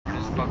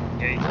fucking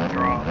gate to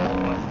drop,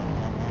 boy.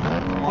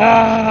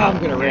 Ah, I'm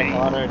gonna wreck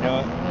on it, I know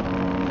it.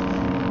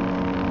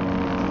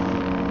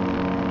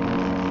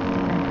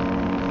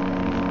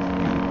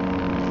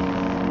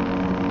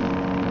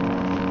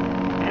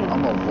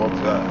 I'm gonna whoop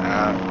that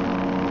ass.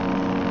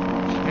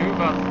 You're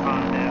about to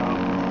find out.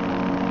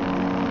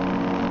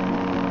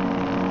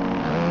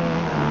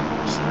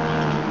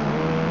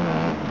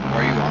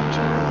 Are you on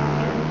to?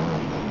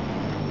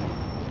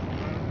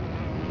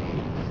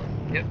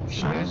 Yep,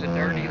 Snoo's a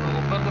dirty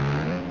little mother.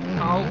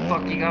 Oh,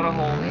 fuck, he got a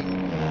holy.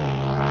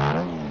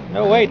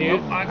 No way,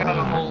 dude. Nope, I got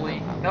a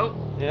holy. Nope,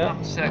 Yeah.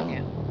 I'm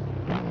second.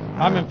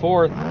 I'm in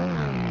fourth.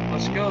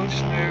 Let's go,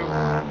 Snoo.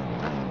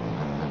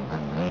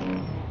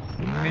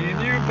 Me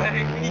and you,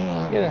 baby.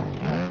 Yeah.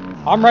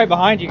 I'm right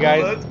behind you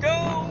guys. Let's go.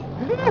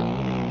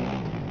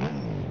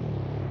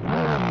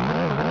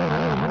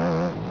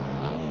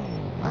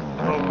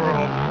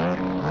 Overall,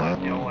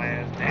 let your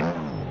ass down.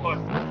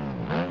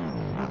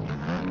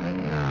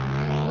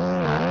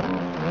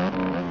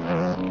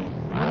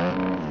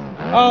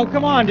 Oh,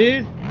 come on,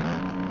 dude.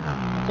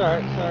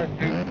 Sorry.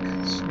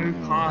 Snoo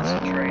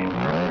concentrate,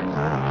 brother.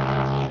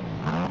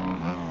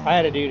 I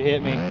had a dude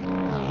hit me.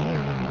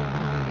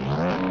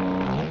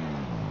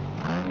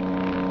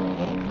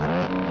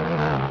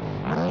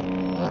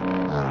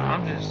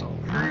 I'm just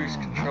on cruise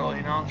control,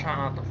 you know, I'm trying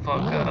not to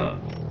fuck up.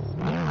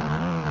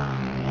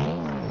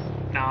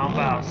 Nah, I'm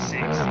about 60.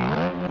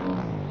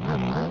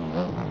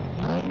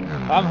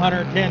 I'm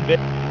 110 bit.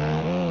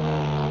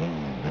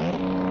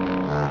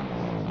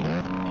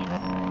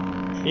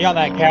 You on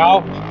that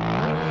cow?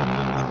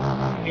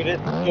 Dude,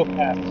 it's so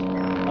fast.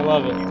 I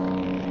love it.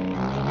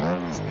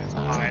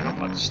 Alright, I'm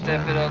about to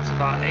step it up to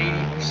about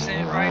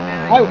 80% right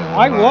now.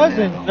 I was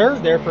in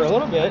third there for a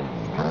little bit.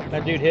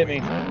 That dude hit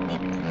me.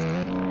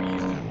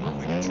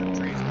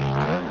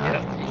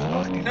 Yep, he's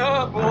fucking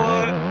up, boy.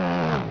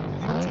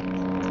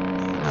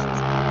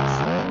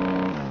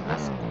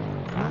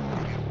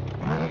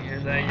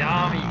 Here's that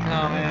Yami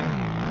coming.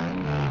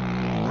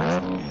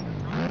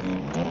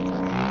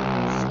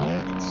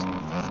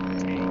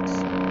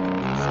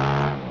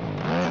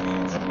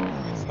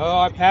 Oh,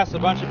 I passed a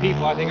bunch of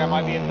people. I think I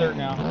might be in third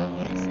now.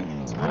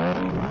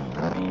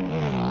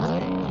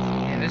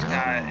 Yeah, this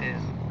guy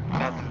is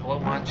about to blow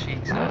my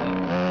cheeks up.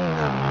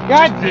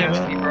 God damn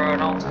it. Me, bro,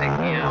 don't take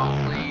me out,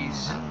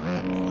 please.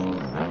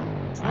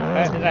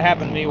 That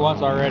happened to me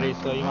once already,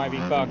 so you might be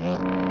fucked.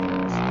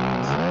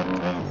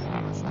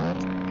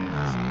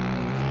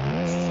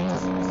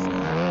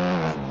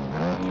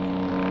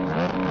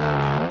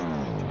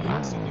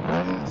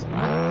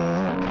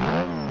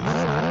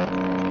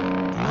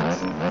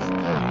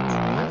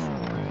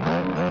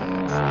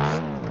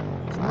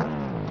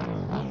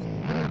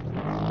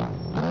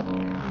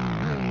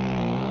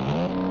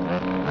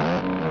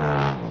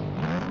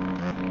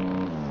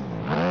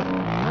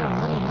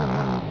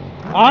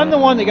 I'm the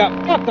one that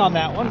got fucked on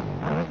that one.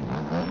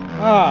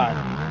 God.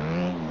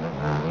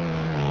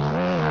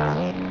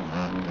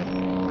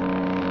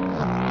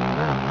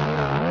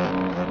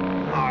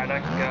 Alright, I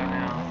can go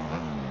now.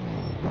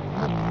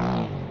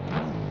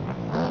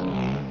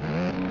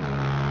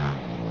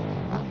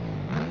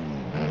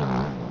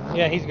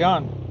 Yeah, he's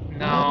gone.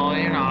 No,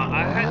 you know,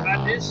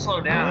 I did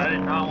slow down. I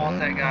did not want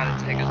that guy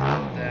to take us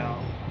both out.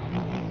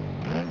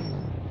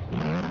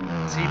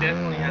 He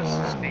definitely has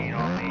some speed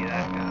on me,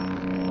 that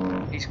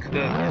guy. He's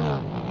cooking.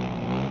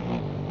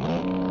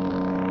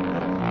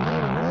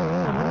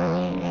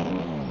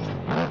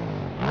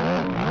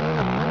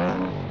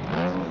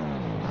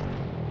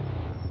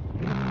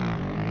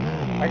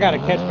 I gotta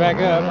catch back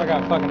up. I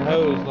got fucking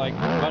hosed like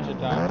a bunch of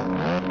times.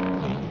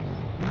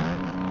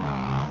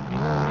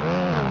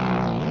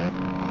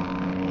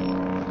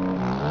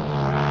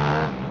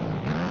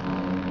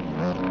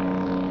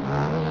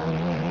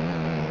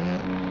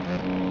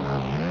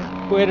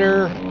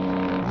 Quitter.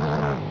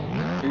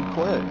 Who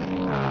quit?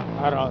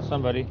 I don't know,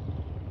 somebody.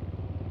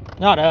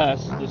 Not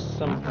us, just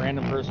some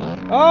random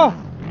person. Oh!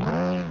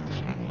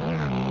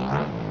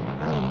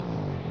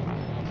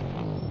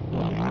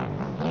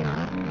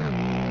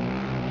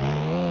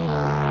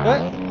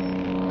 What?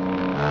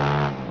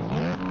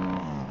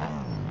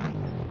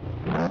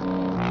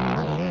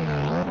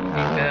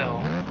 He fell.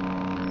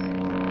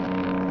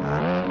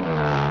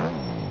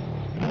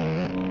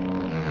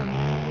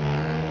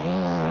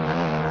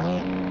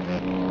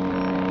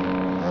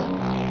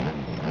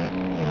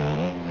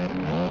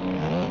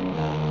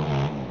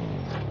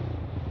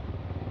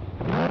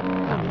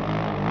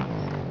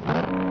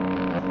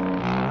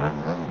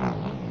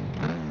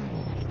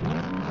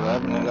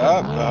 Revving it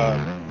up.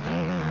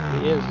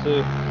 He is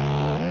too.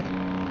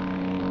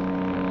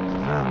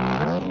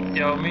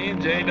 Yo, me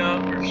and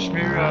J-Dub are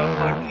smooth out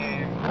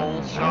fucking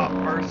whole shot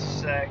first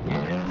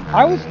second.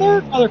 I was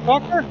third,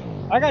 motherfucker.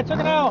 I got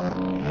taken out.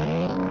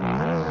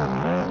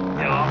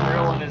 Yo, I'm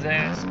reeling his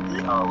ass.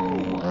 No!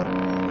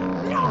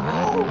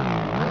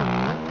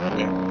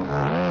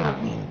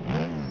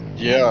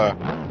 Yeah.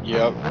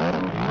 Yep.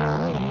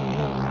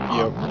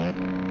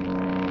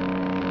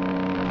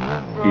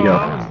 Bro, I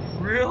was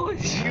really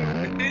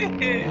shooting.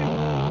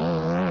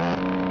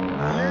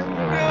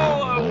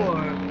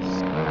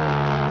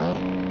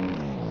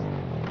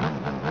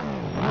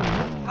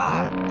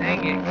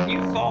 dang it. Can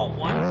you fall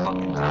one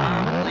fucking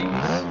time,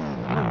 please?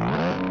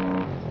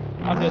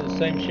 I'm doing the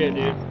same shit,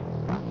 dude.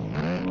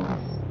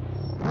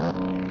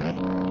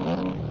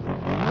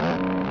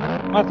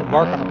 I'm about to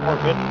bark on a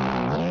 450.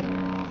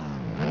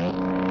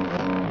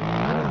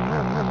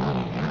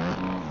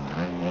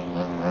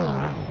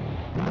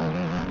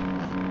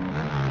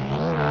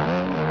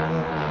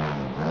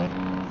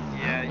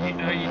 Yeah, you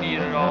know you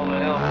needed all the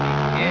help you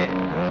can get.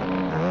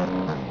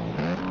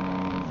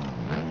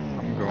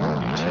 I'm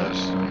going to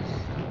test them.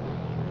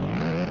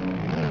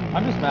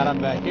 I'm just mad I'm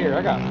back here.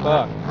 I got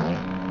fucked.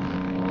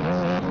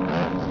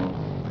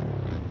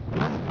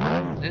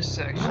 This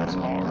section's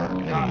hard.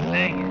 God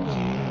dang it.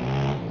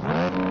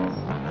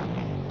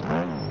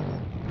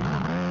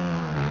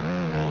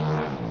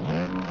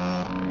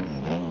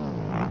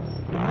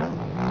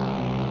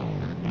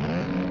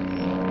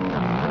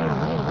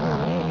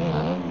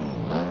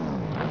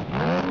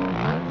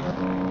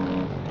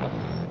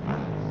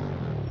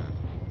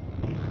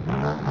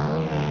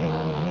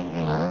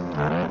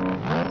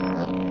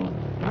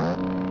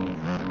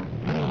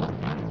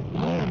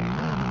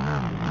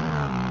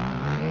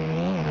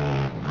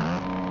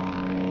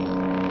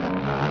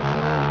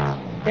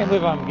 Can't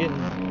believe I'm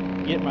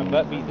getting my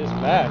butt beat this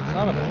bad.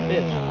 Son of a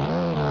bitch.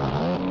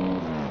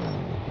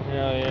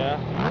 Hell yeah.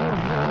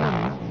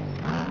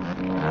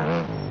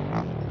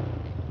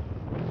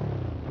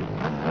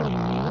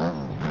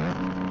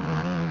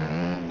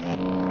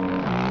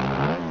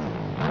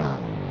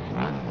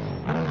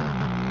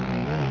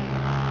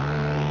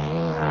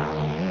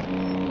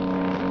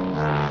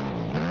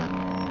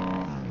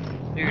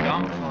 Dude,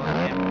 I'm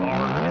fucking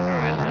barking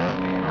right now,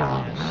 to be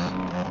honest.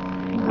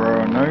 Bro,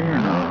 no you're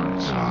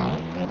not. Stop.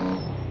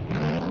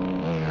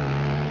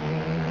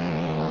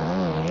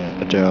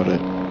 I doubt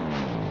it.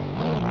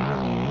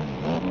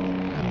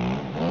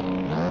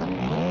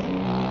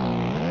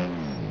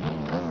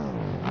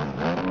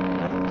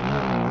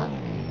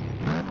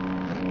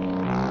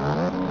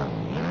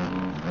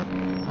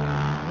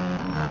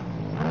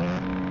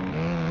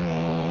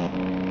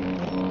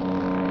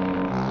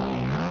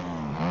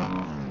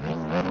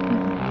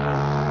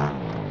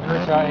 Never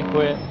try and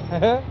quit.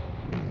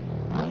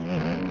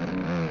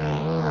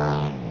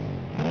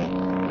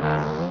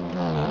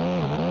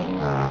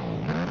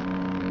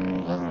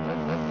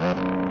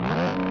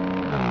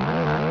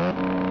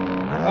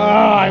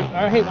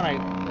 I hate when I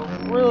go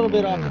a little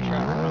bit off the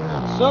track.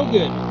 So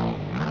good.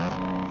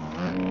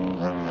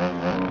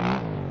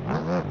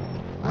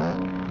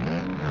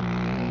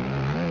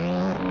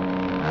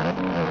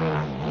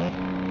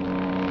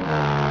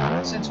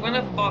 Since when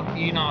the fuck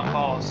do you not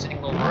fall a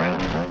single time,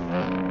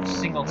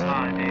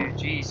 dude?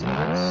 Jesus.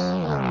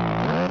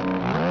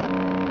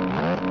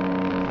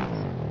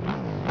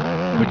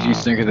 What'd you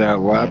think of that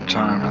lap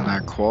time in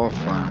that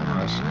qualifying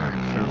last night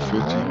for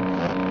 50?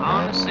 I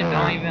honestly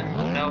don't even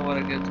know what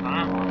a good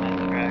time on that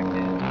track is.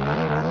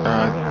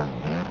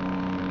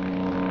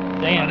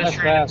 Damn, I that's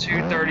just ran a fast.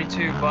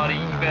 232, buddy.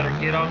 You better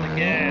get on the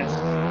gas.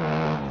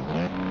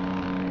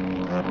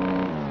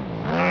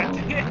 I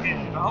did.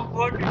 I'm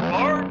fucking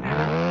barking.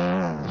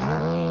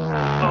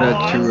 That Oh,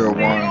 I see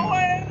 201 your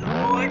ass,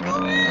 boy.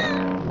 Come here.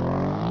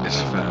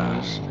 is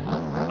fast.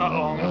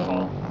 Uh-oh, I'm gonna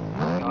fall.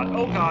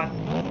 Oh, God.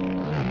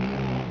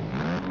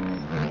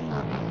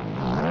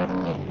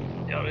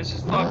 Yo, this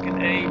is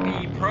fucking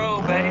AB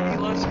Pro, baby.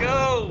 Let's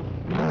go.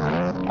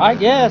 I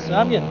guess.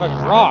 I'm getting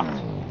fucking rocked.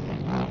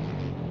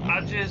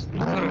 I just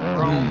put a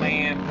grown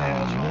man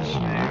pass on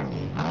Snoop.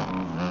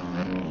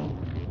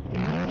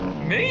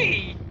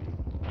 Me?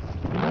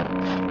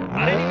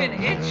 I didn't even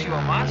hit you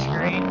on my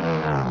screen.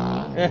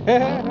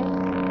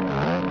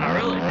 I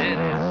really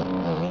didn't.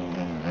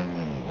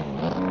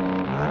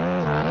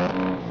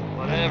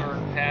 Whatever.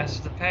 Pass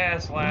is the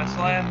pass. Last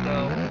lap,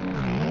 though.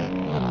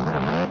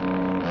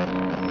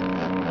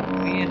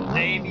 Me and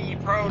AB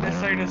Pro,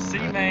 this ain't a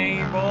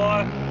C-main,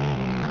 boy.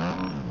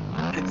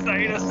 This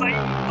ain't a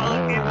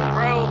fucking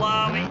pro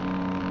lobby.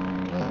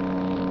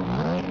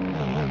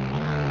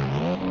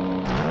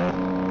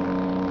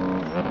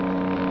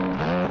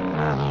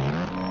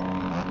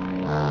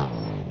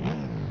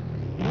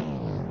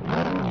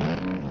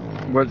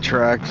 What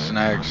track's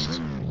next?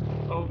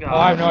 Oh, God. Oh,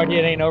 I have no idea.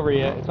 It ain't over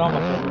yet. It's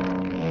almost over.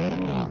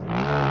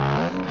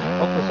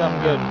 Hopefully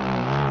something good.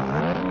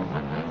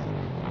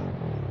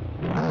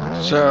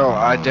 So,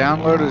 I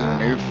downloaded a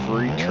new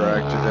free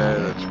track today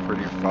that's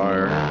pretty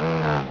fire.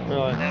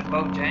 Really? That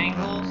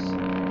Bojangles?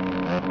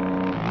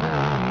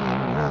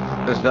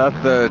 Is that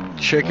the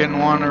chicken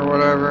one or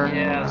whatever?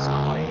 Yeah,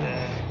 something like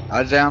that.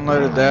 I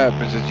downloaded that,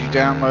 but did you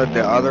download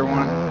the other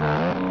one?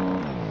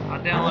 I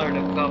downloaded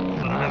a couple,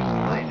 but I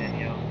haven't played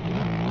any of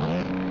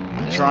them.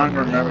 I'm trying to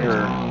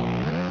remember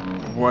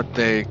what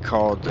they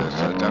called this.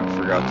 I done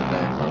forgot the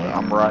name of it.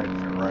 I'm writing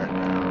it right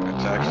now.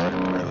 It's actually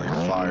a really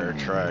fire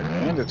track,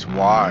 and it's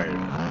wide.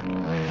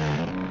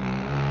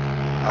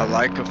 I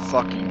like a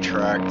fucking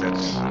track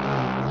that's...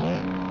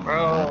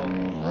 Bro,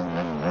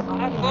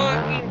 I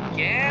fucking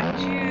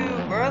gapped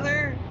you,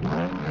 brother.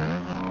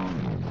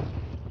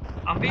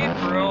 I'm being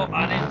for real,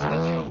 I didn't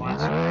touch you on my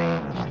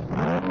screen.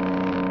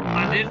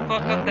 I did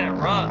fuck up that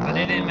rut, but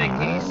it didn't make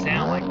any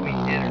sound like we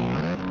hit her.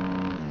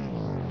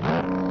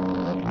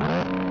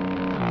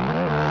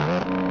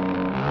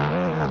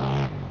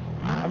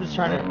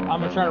 I'm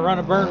gonna try to run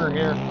a burner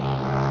here.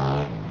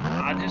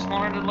 I just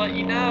wanted to let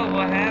you know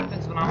what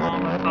happens when I'm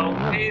on the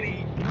cold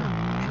pity.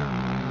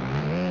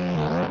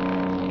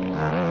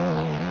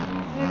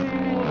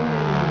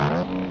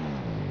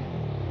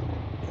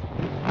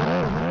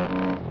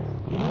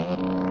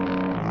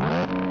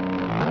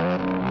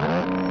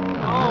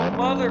 Oh,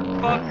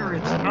 motherfucker,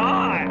 it's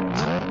not!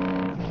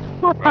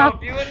 Bro,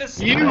 if you wouldn't have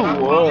seen You it, I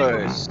probably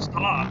would have would.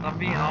 stopped, I'm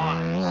being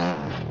honest.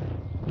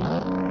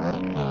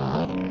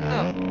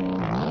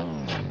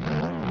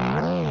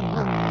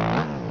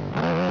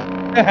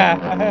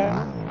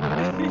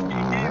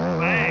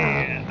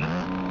 Man.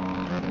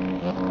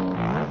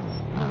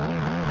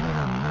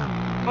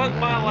 But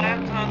my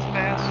lap time's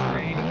faster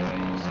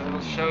anyway, so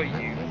it'll show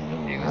you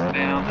it was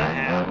bound to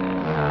happen.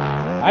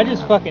 I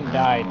just fucking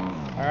died.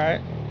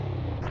 Alright?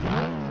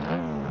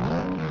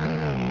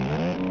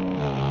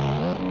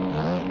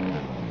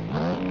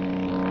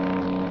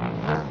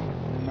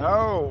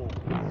 No.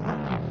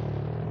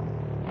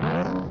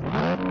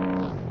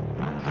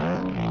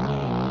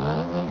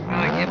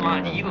 Gotta get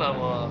my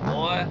elo up,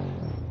 boy.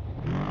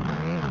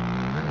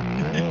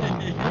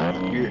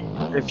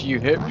 If you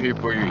hit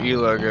people, your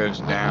elo goes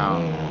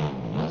down.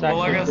 It's Well,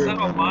 like I actually said true.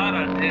 on mine,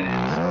 I did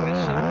it, so it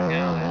shouldn't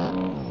count it.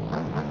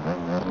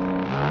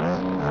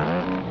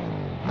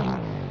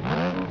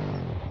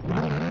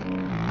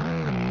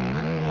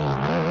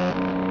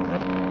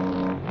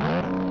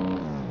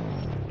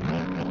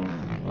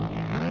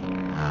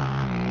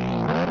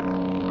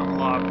 I'm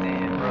locked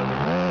in,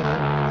 brother.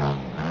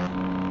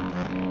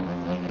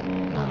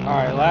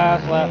 Alright,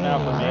 last lap now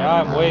for me.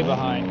 I'm way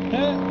behind.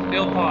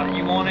 Philpot,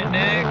 you want it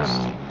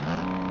next?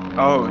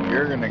 Oh,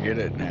 you're gonna get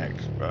it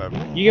next, bub.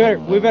 You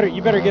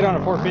better get on a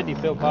 450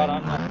 Philpot.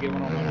 I'm not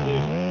giving on one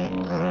too.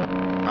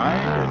 I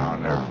ain't getting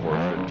on there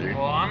 450.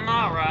 Well, I'm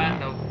not riding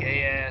no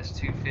gay-ass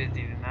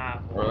 250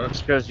 tonight, boy. Well,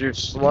 that's because you're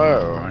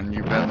slow and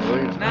you've been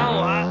losing. No,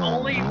 I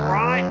only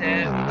ride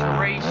that to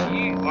race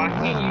you. Why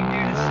can't you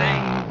do the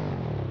same?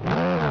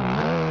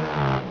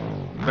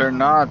 They're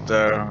not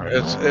though.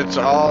 It's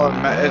all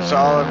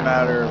a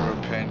matter of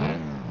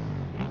opinion.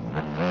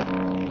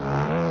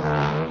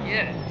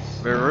 Yes.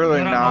 They're really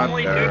But I not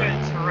only do though.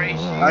 it to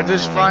race you. I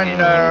just to find get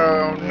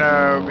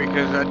no,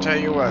 because I tell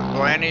you what,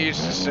 Blaney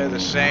used to say the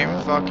same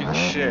fucking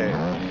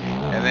shit,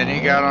 and then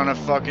he got on a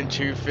fucking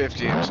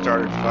 250 and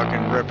started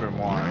fucking ripping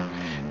one,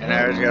 and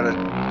now he's got a.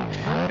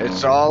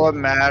 It's all a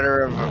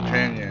matter of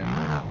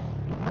opinion.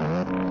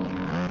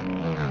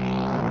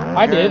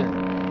 I did.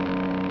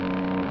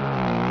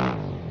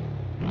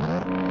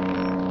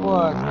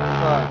 What the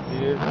fuck,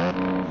 dude?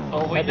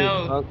 Oh, we That dude's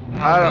know. smoking.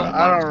 how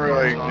I Philpot don't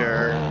really starts off.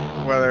 care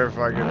whether if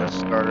I get a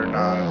start or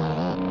not.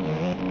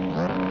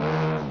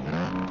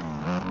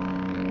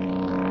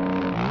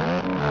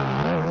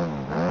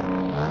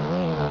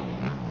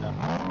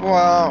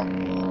 Well,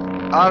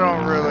 I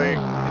don't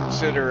really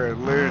consider it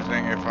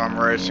losing if I'm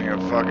racing a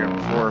fucking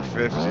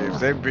 450. If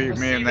they beat Well,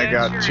 me see, and they that's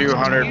got your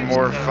 200 excuse,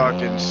 more though.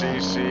 fucking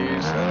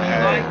CCs, then You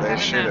like hey, they having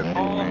should that have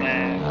beat me.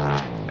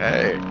 fallback.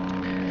 Hey,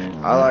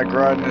 I like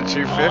riding the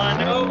All I 250.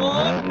 know,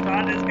 boy, is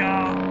I just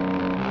got.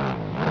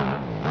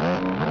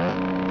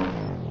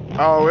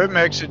 Oh, it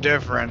makes a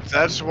difference.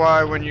 That's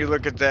why when you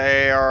look at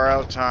the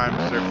ARL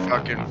times, they're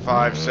fucking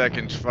 5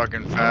 seconds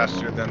fucking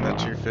faster than the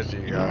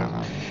 250 guys.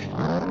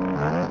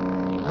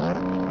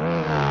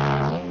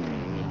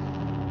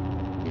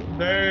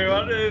 Dude,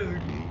 I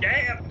just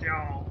gapped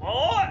y'all,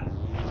 boy.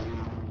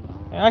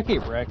 Man, I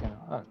keep wrecking.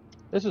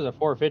 This is a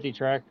 450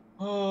 track.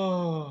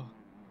 Oh.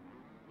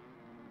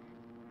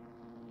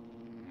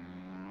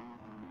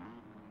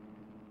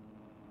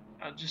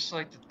 I'd just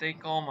like to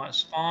thank all my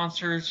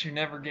sponsors who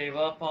never gave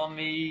up on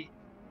me.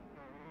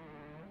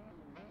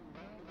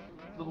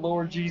 The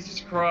Lord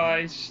Jesus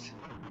Christ.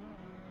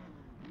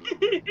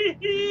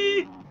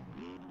 I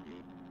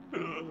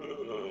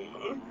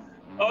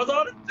was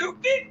on a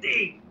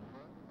 250.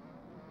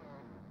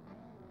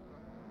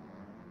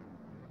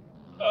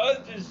 I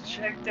just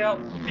checked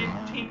out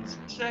 15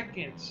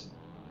 seconds.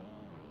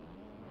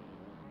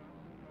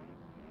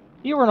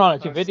 You weren't on a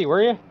 250,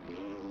 were you?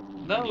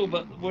 No,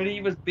 but when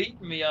he was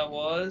beating me, I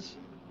was.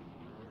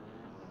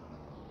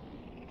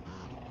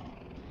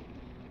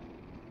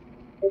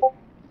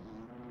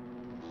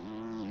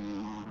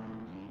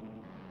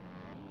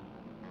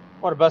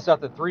 Want to bust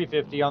out the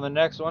 350 on the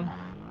next one.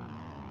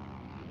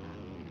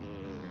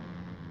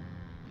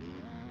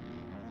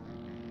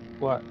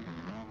 What?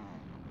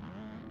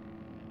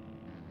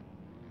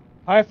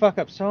 I fuck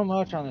up so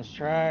much on this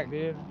track,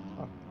 dude.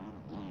 Fuck.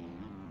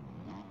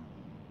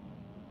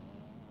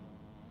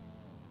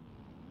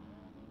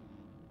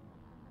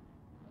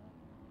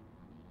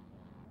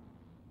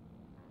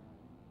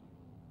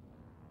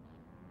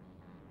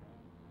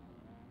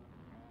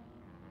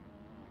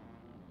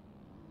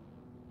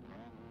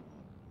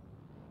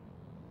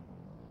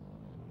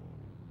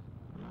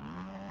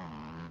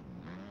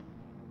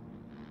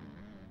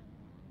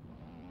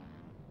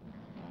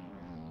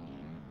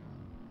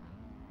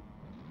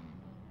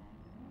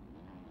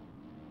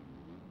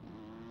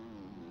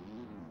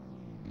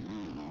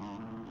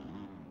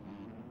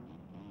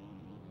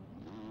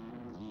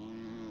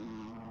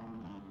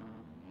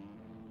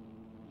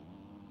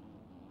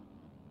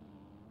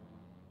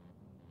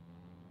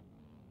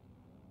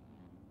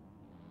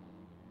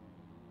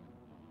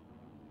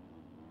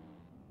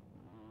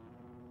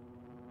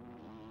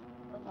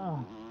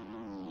 Oh.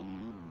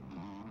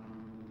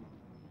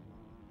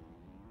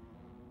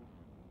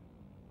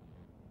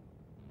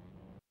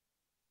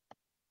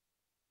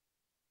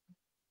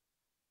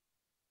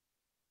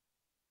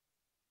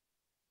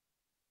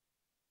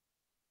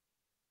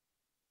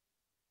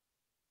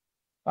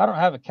 I don't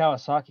have a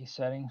Kawasaki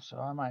setting, so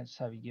I might just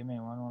have you give me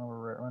one when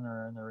we're in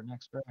the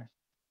next race.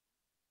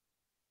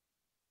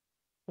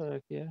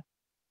 Heck yeah.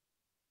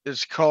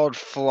 It's called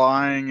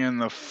Flying in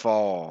the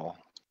Fall.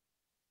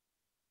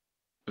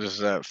 This is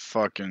that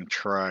fucking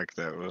track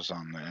that was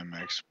on the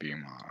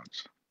MXB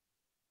mods.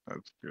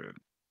 That's good.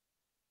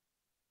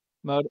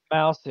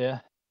 Mouse, yeah.